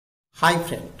Hi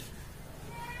friend,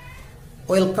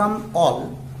 welcome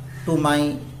all to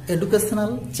my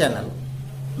educational channel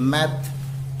Math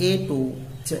A to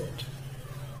Z.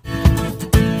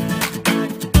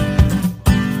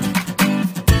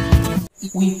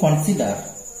 We consider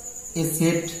a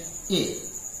set A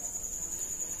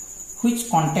which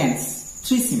contains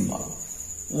three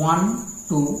symbols 1,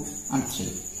 2 and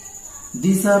 3.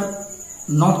 These are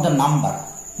not the number,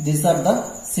 these are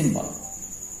the symbol.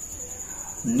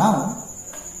 Now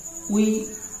we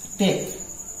take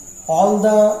all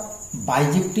the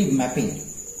bijective mapping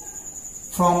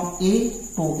from A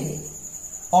to A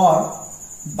or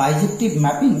bijective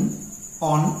mapping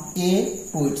on A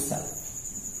to itself.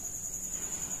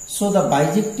 So the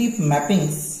bijective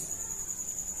mappings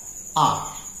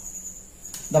are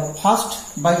the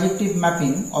first bijective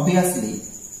mapping, obviously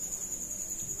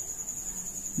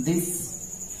this,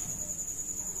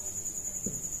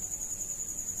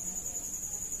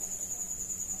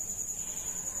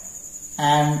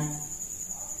 and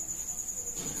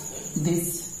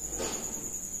this.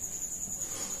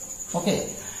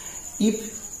 Okay,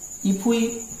 if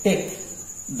we take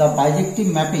the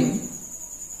bijective mapping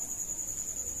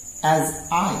as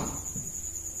I,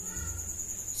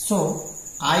 so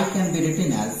I can be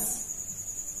written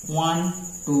as 1,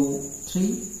 2,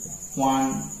 3,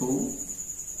 1, 2,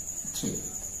 3.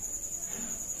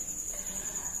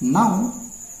 Now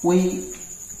we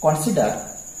consider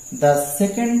the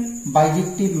second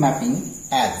bijective mapping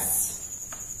as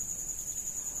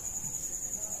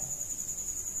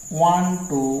 1,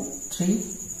 2, 3,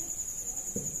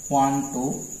 1,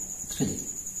 2, 3.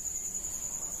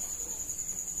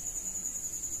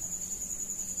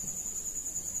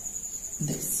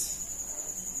 This.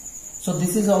 So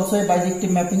this is also a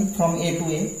bijective mapping from A to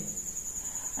A,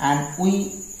 and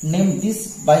we name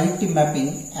this bijective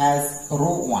mapping as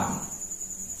row 1,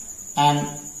 and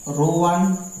row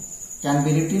 1 can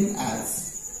be written as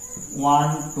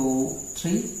 1, 2,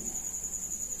 3,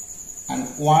 and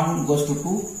 1 goes to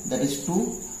 2, that is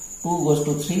 2, 2 goes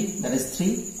to 3, that is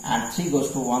 3, and 3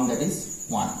 goes to 1, that is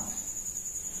 1.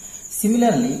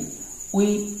 Similarly,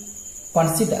 we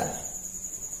consider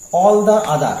all the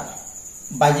other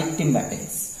bijective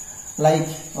mappings like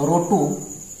row 2,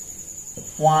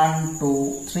 1,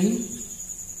 2, 3,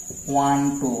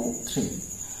 1, 2, 3.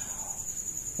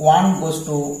 1 goes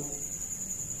to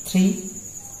 3,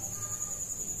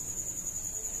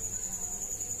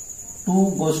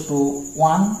 2 goes to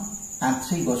 1, and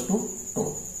 3 goes to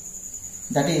 2.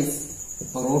 That is,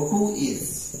 row 2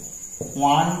 is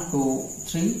 1, 2,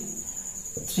 3,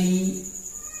 3,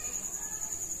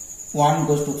 1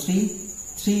 goes to 3,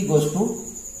 3 goes to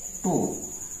 2,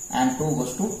 and 2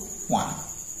 goes to 1.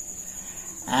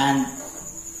 And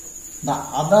the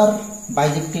other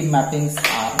bijective mappings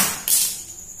are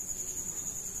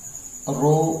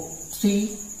row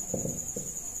 3,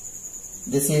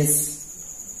 this is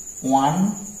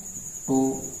 1,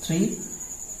 2, 3,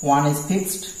 1 is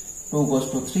fixed, 2 goes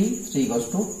to 3, 3 goes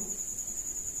to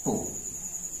 2.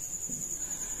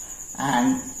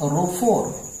 And row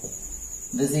 4,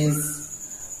 this is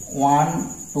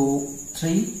 1, 2,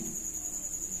 3,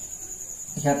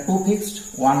 here 2 fixed,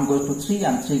 1 goes to 3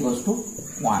 and 3 goes to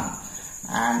 1.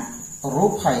 And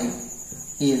row 5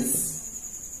 is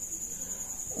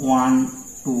 1,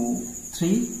 2,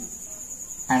 3,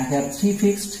 and here 3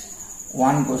 fixed,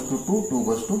 1 goes to 2, 2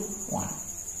 goes to 1.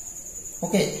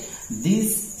 Okay,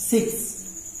 these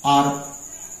 6 are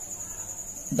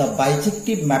the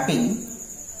bijective mapping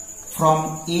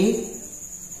from A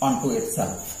onto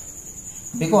itself,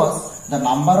 because the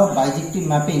number of bijective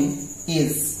mapping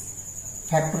is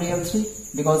factorial 3,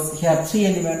 because here 3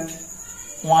 elements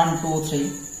 1, 2,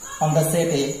 3 on the set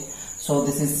A, so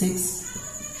this is 6,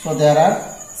 so there are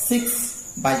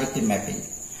 6 bijective mapping,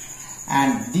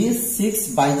 and this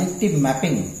 6 bijective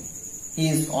mapping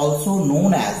is also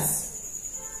known as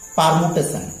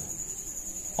permutation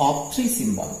of 3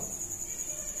 symbol.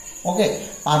 Okay,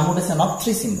 permutation of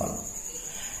 3 symbol,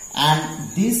 and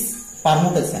this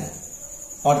permutation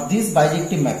or this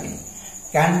bijective mapping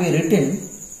can be written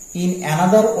in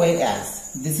another way as,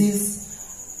 this is,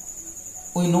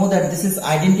 we know that this is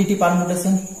identity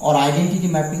permutation or identity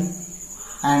mapping,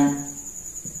 and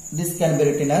this can be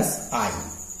written as I,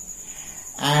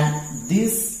 and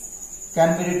this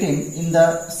can be written in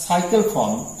the cycle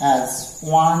form as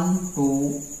 1,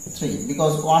 2, 3,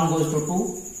 because 1 goes to 2, 2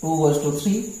 goes to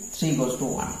 3, 3 goes to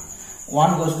 1,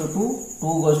 1 goes to 2, 2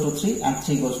 goes to 3, and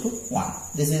 3 goes to 1.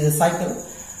 This is a cycle.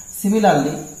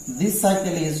 Similarly, this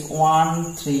cycle is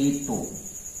 1, 3, 2,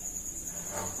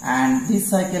 and this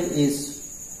cycle is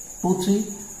 2, 3,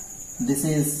 this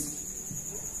is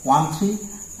 1, 3,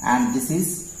 and this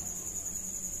is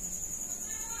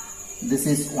this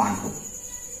is 1, 2.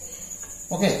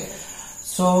 Okay,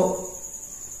 so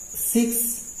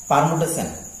 6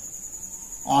 permutation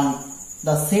on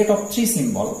the set of 3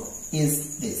 symbol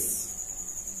is this.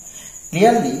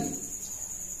 Clearly,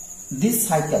 this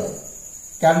cycle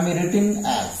can be written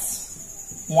as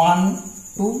 1,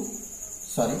 3,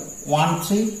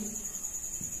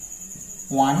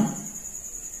 1,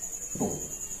 2.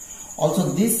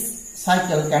 Also, this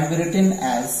cycle can be written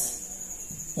as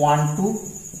 1, 2,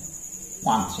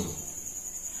 1, 3.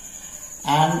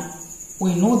 And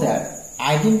we know that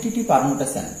identity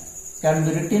permutation can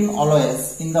be written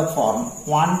always in the form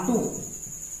 1, 2,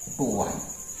 2, 1.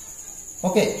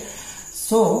 Okay,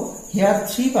 so here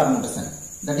 3 permutation,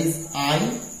 that is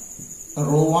I,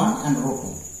 row 1 and row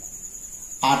 2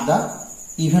 are the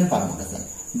even permutation,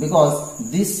 because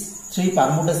this 3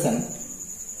 permutation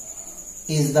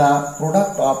is the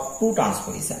product of 2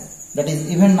 transposition, that is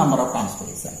even number of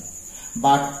transposition.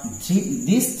 But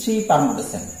these 3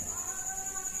 permutation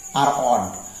are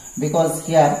odd, because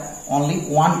here only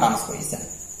 1 transposition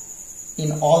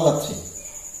in all the 3.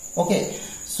 Okay,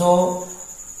 so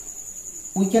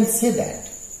we can say that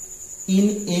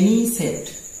in any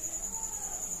set,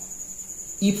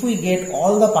 if we get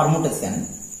all the permutation,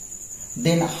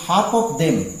 then half of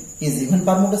them is even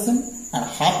permutation and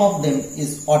half of them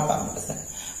is odd permutation,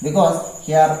 because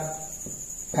here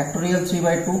factorial 3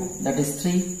 by 2, that is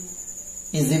 3,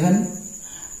 is even,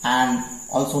 and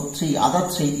also other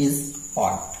 3 is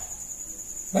odd,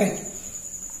 right?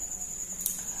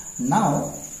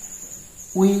 Now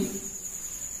we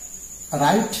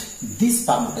write this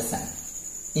permutation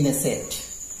in a set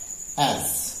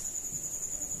as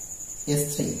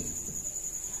S3.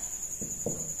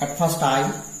 At first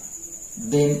I,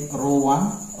 then row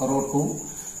 1, row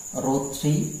 2, row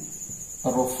 3,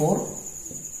 row 4,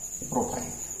 row 5.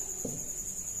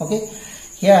 Okay,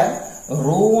 here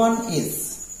row 1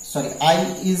 is,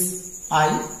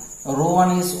 row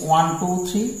 1 is 1, 2,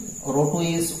 3, row 2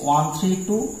 is 1, 3,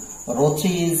 2, row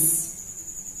 3 is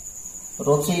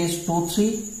 2,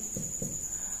 3,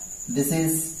 this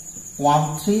is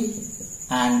 1, 3,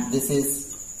 and this is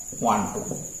 1,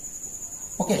 2.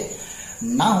 Okay,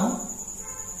 now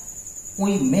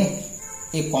we make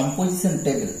a composition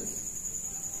table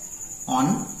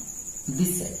on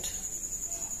this set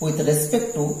with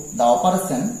respect to the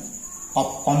operation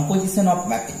of composition of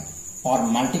mapping or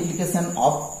multiplication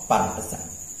of permutation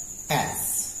as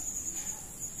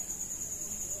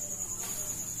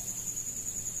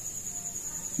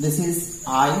this is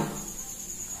I,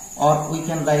 or we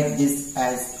can write this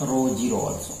as row 0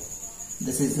 also.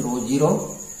 This is row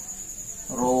 0,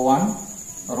 row 1,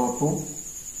 row 2,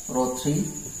 row 3,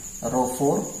 row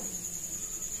 4,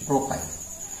 row 5.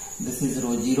 This is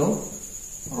row 0,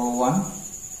 row 1,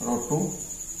 row 2,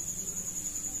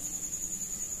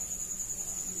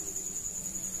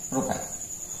 row 5.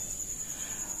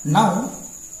 Now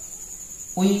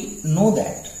we know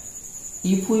that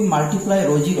if we multiply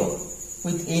row 0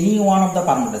 with any one of the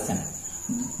permutation,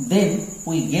 then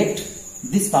we get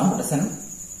this permutation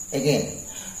again.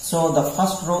 So the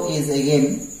first row is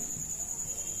again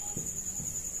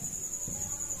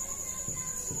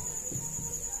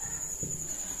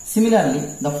similarly,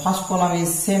 the first column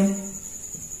is same.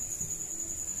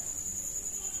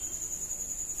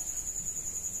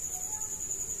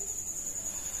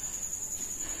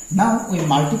 Now we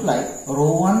multiply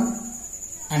row 1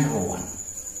 and row 1.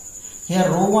 Here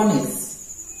row 1 is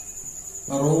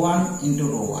row 1 into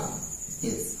row 1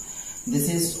 is, this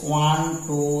is 1,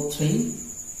 2, 3,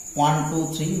 1,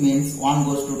 2, 3 means 1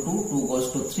 goes to 2, 2 goes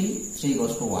to 3, 3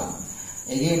 goes to 1.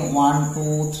 Again 1,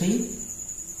 2, 3,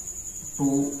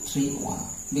 2, 3, 1,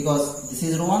 because this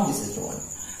is row 1, this is row 1.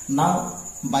 Now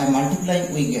by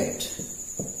multiplying we get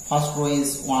first row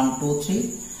is 1, 2,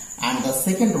 3, and the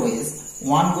second row is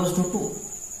 1 goes to 2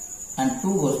 and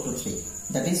 2 goes to 3,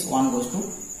 that is 1 goes to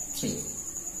 3.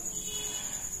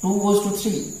 2 goes to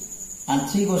 3 and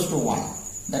 3 goes to 1,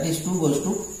 that is 2 goes to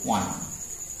 1.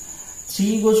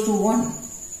 3 goes to 1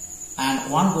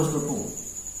 and 1 goes to 2,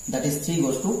 that is 3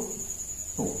 goes to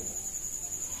 2.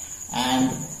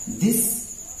 And this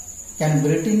can be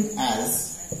written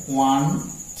as 1,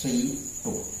 3,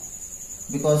 2,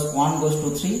 because 1 goes to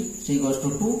 3, 3 goes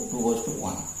to 2, 2 goes to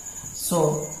 1.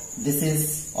 So this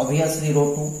is obviously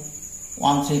row 2,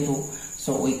 1, 3, 2.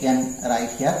 So we can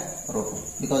write here row 2,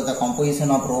 because the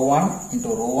composition of row 1 into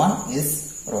row 1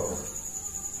 is row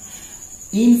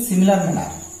 2. In similar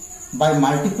manner, by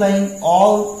multiplying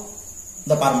all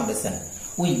the permutation,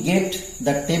 we get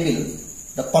the table,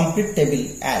 the complete table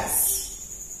as.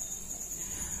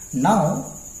 Now,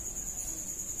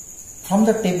 from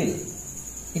the table,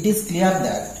 it is clear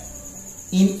that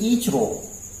in each row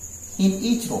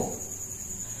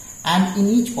and in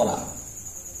each column,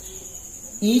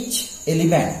 each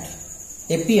element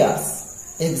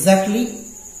appears exactly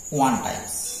 1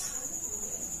 times.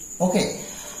 Okay,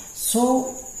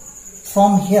 so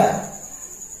from here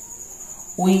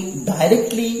we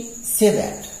directly say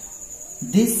that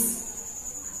this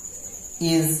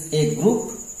is a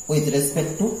group with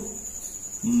respect to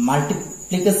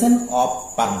multiplication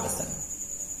of permutation.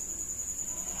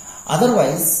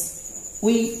 Otherwise,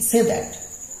 we say that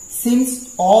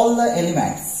since all the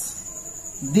elements,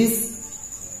 this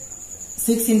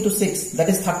 6 into 6, that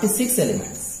is 36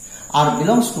 elements,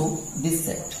 belongs to this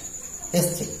set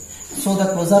S3, so the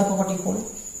closure property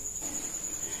holds.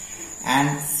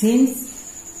 And since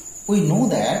we know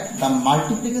that the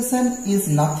multiplication is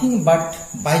nothing but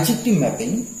bijective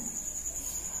mapping,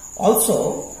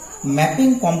 also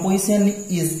mapping composition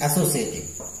is associative,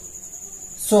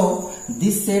 so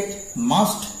this set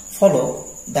must follow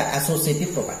the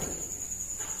associative property.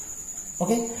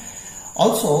 Okay,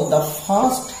 also the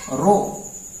first row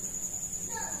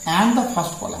and the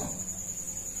first column,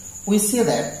 we say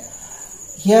that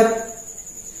here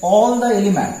all the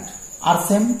elements are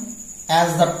same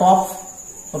as the top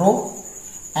row,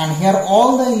 and here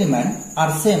all the elements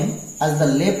are same as the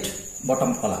left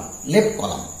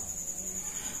column.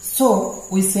 So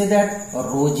we say that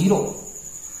row 0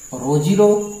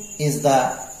 is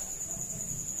the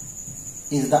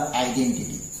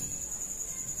identity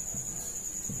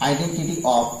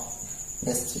of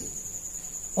S3.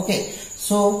 Okay,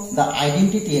 so the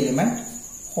identity element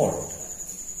hold.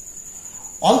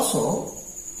 Also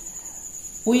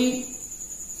we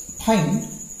find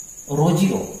row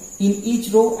 0 in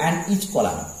each row and each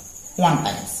column 1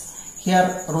 times.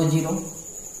 Here row 0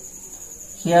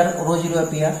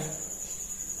 appear,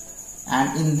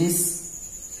 and in this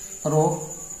row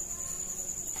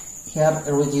here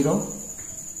row 0,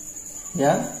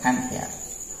 here and here.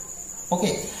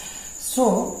 Okay,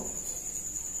 so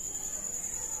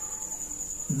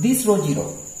this row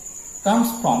 0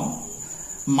 comes from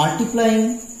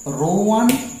multiplying row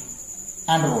 1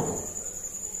 and row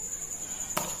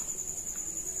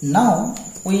 2. Now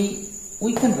we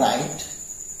can write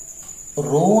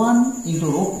row 1 into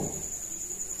row 2.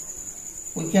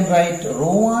 We can write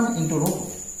row 1 into row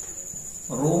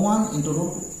 2. Row 1 into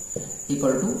row 2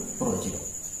 equal to row 0.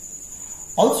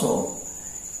 Also,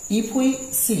 if we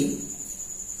see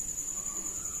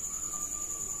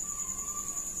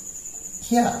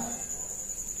here,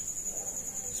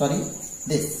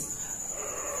 this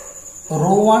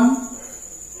row 1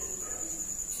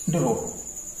 into row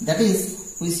 2, that is,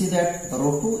 we see that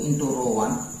row 2 into row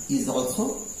 1 is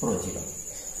also row 0.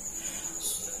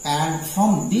 And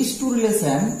from these two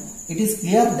relations, it is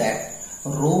clear that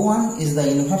row 1 is the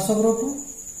inverse of row 2,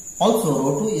 also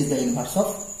row 2 is the inverse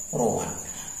of row 1.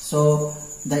 So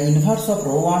the inverse of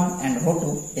row 1 and row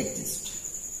 2 exist.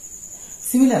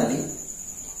 Similarly,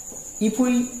 if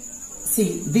we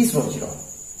see this row 0,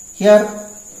 here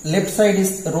left side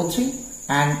is row 3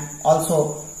 and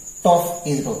also top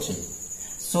is row 3.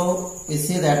 So we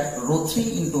say that row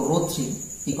 3 into row 3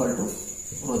 equal to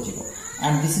row 0,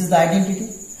 and this is the identity.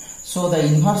 So the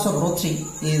inverse of row 3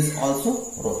 is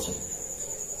also row 3.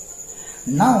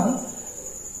 Now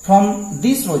from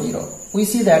this row 0, we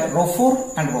see that row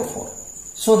 4 and row 4.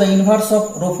 So the inverse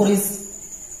of row 4 is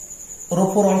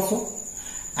row 4 also,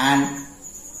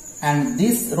 and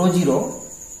this row 0,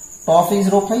 top is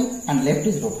row 5 and left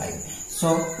is row 5.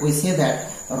 So we say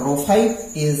that row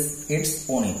 5 is its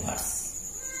own inverse.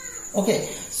 Okay,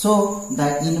 so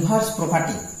the inverse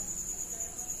property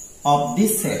of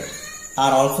this set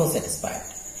are also satisfied,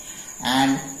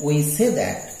 and we say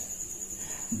that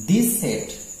this set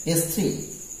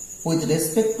S3 with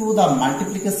respect to the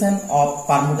multiplication of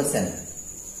permutation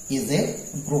is a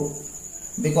group,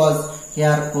 because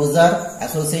here closure,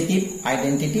 associative,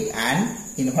 identity and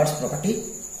inverse property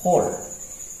hold.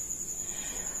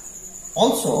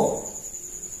 Also,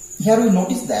 here we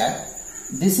notice that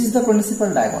this is the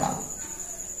principal diagonal,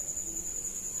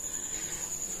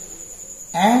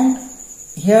 and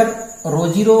here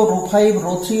row 0, row 5,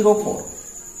 row 3, row 4,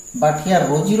 but here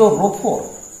row 0, row 4,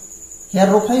 here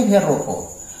row 5, here row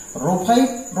 4, row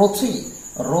 5, row 3,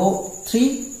 row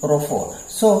 3, row 4.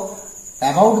 So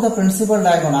about the principal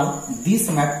diagonal, this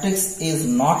matrix is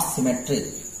not symmetric.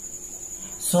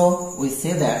 So we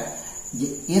say that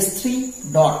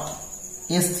S3 dot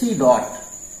is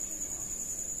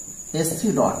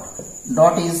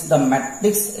the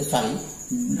matrix,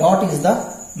 dot is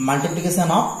the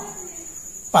multiplication of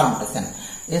permutation.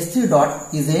 S3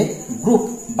 dot is a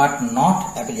group but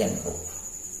not abelian group.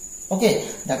 Okay,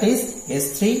 that is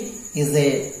S3 is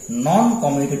a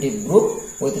non-commutative group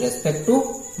with respect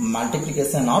to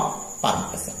multiplication of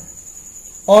permutation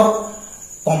or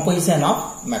composition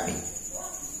of mapping.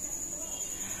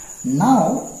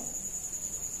 Now,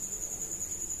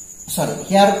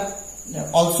 here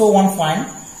also one point,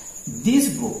 this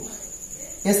group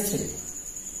S3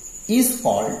 is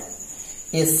called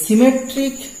a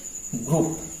symmetric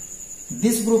group.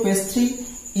 This group S3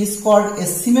 is called a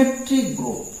symmetric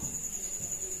group.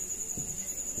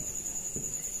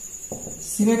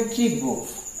 Symmetric group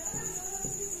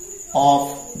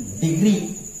of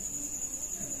degree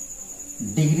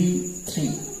 3.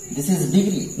 This is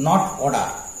degree, not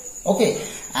order. Okay,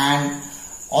 and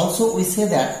also we say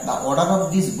that the order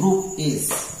of this group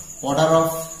is, order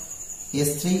of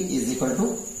S3 is equal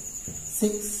to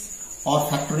 6 or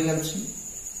factorial 3.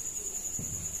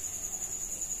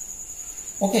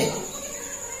 Okay,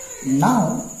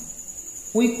 now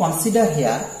we consider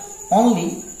here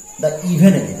only the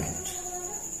even element,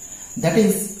 that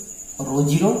is row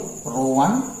 0, row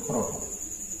 1, row 2,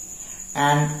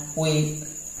 and we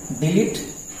delete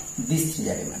these 3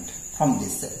 elements from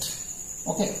this set.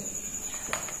 Okay,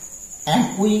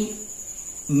 and we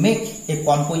make a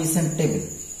composition table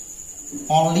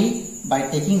only by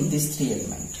taking these 3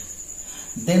 elements.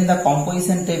 Then the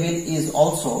composition table is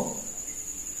also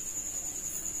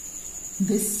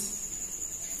this.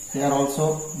 Here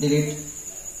also delete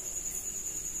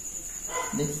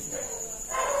this.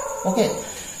 Okay,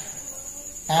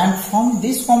 and from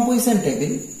this composition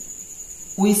table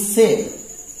we say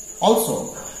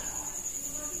also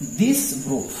this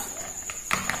group,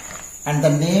 and the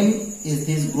name is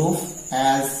this group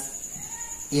as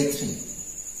A3.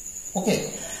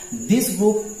 Okay, this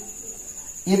group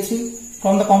A3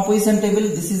 from the composition table,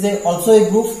 this is also a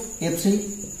group A3,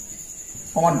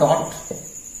 comma dot.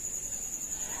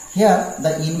 Here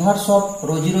the inverse of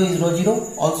row 0 is row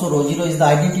 0, also row 0 is the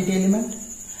identity element,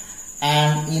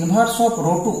 and inverse of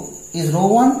row 2 is row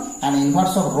 1, and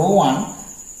inverse of row 1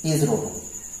 is row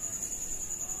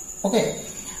 2. Okay,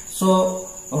 so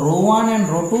row 1 and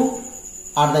row 2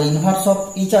 are the inverse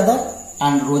of each other,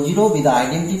 and row 0 with the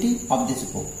identity of this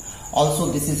group.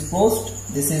 Also this is closed,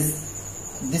 this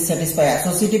satisfies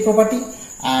associative property,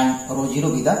 and row 0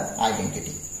 with the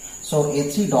identity. So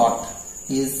A3 dot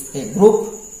is a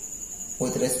group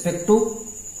with respect to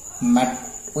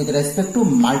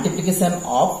multiplication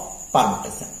of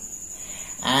permutation,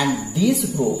 and this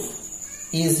group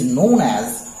is known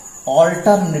as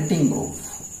alternating group.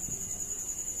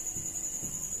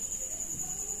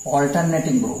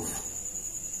 Alternating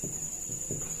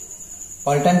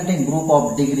group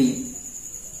of degree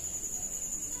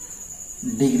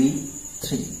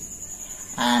 3,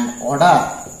 and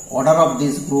order of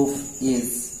this group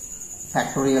is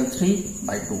factorial 3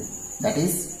 by 2, that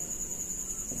is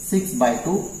 6 by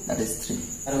 2, that is 3.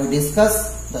 And we discuss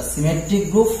the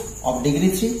symmetric group of degree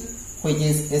 3, which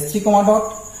is S3 comma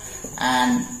dot,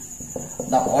 and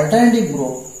the alternative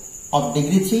group of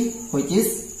degree 3, which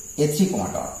is A3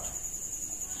 comma dot.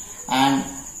 And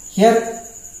here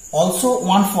also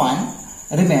one point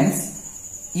remains,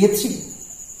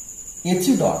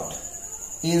 A3 dot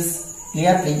is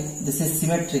clearly, this is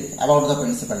symmetric about the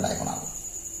principal diagonal.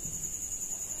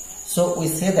 So we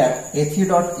say that A3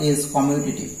 dot is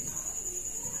commutative,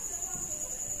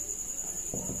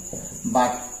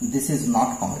 but this is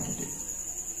not commutative,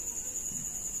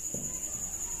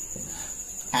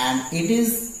 and it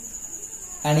is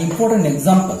an important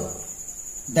example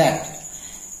that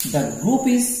the group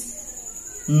is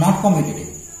not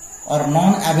commutative or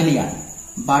non-abelian,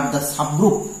 but the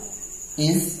subgroup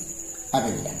is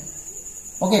abelian.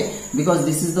 Okay, because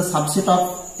this is the subset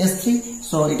of S3,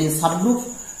 so it is subgroup.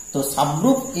 So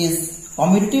subgroup is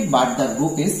commutative, but the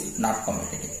group is not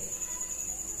commutative.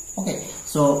 Okay,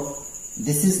 so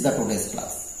this is the today's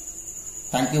class.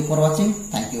 Thank you for watching.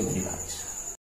 Thank you very much.